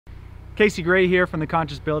Casey Gray here from The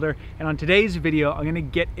Conscious Builder, and on today's video I'm going to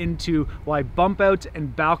get into why bump outs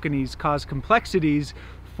and balconies cause complexities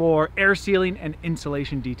for air sealing and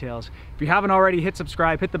insulation details. If you haven't already, hit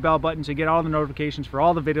subscribe, hit the bell button so you get all the notifications for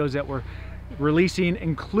all the videos that we're releasing,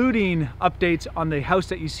 including updates on the house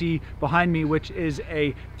that you see behind me, which is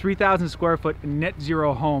a 3,000 square foot net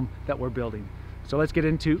zero home that we're building. So let's get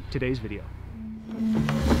into today's video.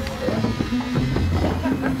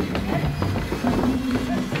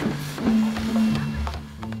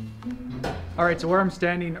 All right, so where I'm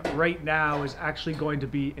standing right now is actually going to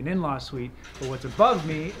be an in-law suite, but what's above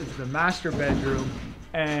me is the master bedroom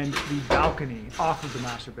and the balcony off of the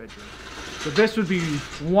master bedroom. So this would be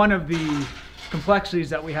one of the complexities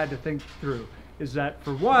that we had to think through, is that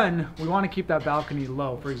for one, we want to keep that balcony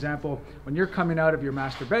low. For example, when you're coming out of your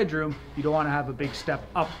master bedroom, you don't want to have a big step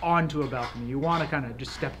up onto a balcony. You want to kind of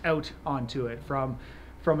just step out onto it from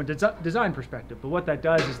a design perspective. But what that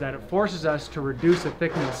does is that it forces us to reduce the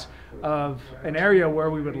thickness of an area where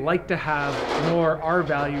we would like to have more R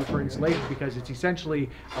value for insulation, because it's essentially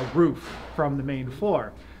a roof from the main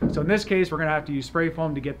floor. So in this case, we're gonna have to use spray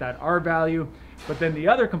foam to get that R value. But then the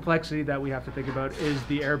other complexity that we have to think about is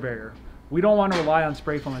the air barrier. We don't want to rely on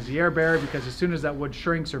spray foam as the air barrier, because as soon as that wood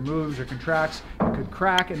shrinks or moves or contracts, it could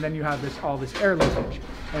crack, and then you have all this air leakage.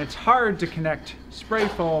 And it's hard to connect spray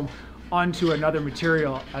foam onto another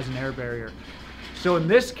material as an air barrier. So in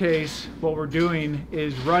this case, what we're doing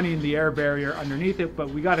is running the air barrier underneath it, but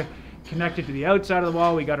we got to connect it to the outside of the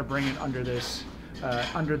wall. We got to bring it under this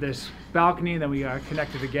balcony, and then we got to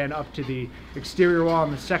connect it again up to the exterior wall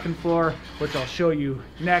on the second floor, which I'll show you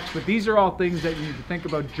next. But these are all things that you need to think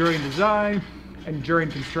about during design and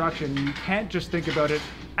during construction. You can't just think about it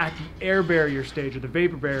at the air barrier stage or the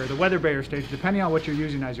vapor barrier, the weather barrier stage, depending on what you're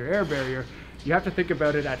using as your air barrier. You have to think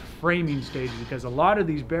about it at framing stage, because a lot of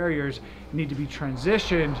these barriers need to be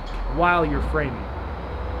transitioned while you're framing.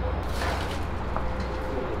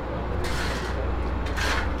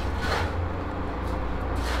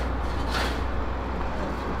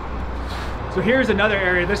 So here's another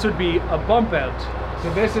area. This would be a bump out.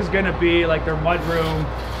 So this is going to be like their mud room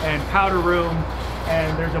and powder room,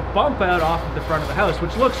 and there's a bump out off of the front of the house,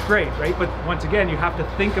 which looks great, right? But once again, you have to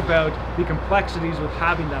think about the complexities with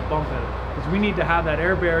having that bump out, because we need to have that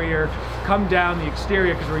air barrier come down the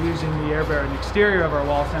exterior, because we're using the air barrier in the exterior of our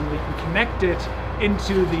wall assembly, and connect it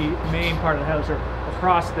into the main part of the house or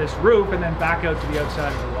across this roof, and then back out to the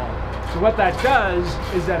outside of the wall. So what that does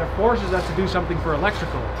is that it forces us to do something for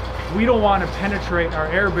electrical. We don't want to penetrate our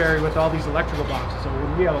air barrier with all these electrical boxes. So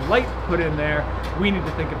when we have a light put in there, we need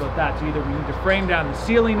to think about that. So either we need to frame down the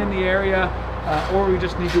ceiling in the area, or we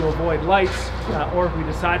just need to avoid lights, or if we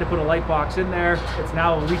decide to put a light box in there, it's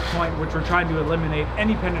now a weak point, which we're trying to eliminate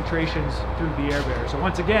any penetrations through the air barrier. So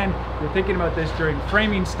once again, you're thinking about this during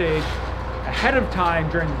framing stage, ahead of time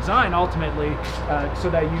during design ultimately, so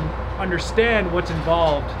that you understand what's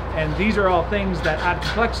involved. And these are all things that add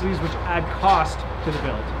complexities, which add cost to the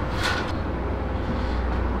build.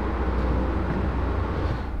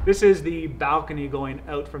 This is the balcony going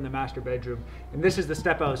out from the master bedroom, and this is the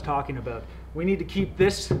step I was talking about. We need to keep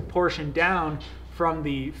this portion down from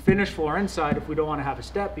the finished floor inside if we don't want to have a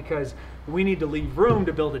step, because we need to leave room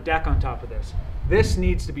to build a deck on top of this. This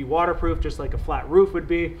needs to be waterproof, just like a flat roof would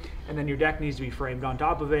be, and then your deck needs to be framed on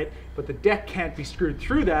top of it. But the deck can't be screwed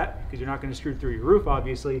through that, because you're not going to screw through your roof,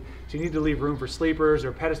 obviously. So you need to leave room for sleepers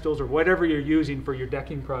or pedestals or whatever you're using for your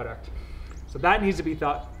decking product. So that needs to be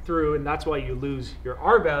thought through, and that's why you lose your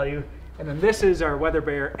R value. And then this is our weather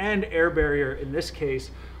barrier and air barrier in this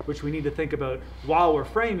case, which we need to think about while we're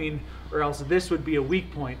framing, or else this would be a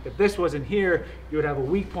weak point. If this wasn't here, you would have a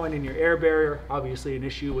weak point in your air barrier, obviously an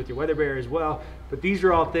issue with your weather barrier as well. But these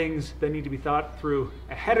are all things that need to be thought through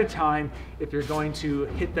ahead of time if you're going to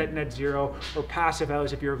hit that net zero, or passive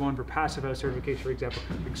house if you're going for passive house certification, for example.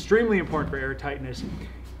 Extremely important for air tightness.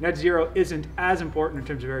 Net zero isn't as important in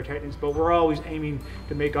terms of air tightness, but we're always aiming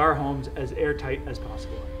to make our homes as airtight as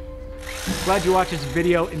possible. Glad you watched this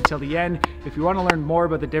video until the end. If you want to learn more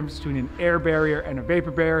about the difference between an air barrier and a vapor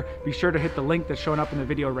barrier, be sure to hit the link that's showing up in the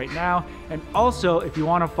video right now. And also, if you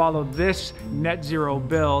want to follow this net zero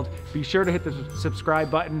build, be sure to hit the subscribe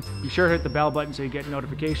button, be sure to hit the bell button so you get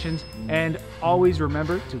notifications, and always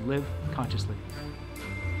remember to live consciously.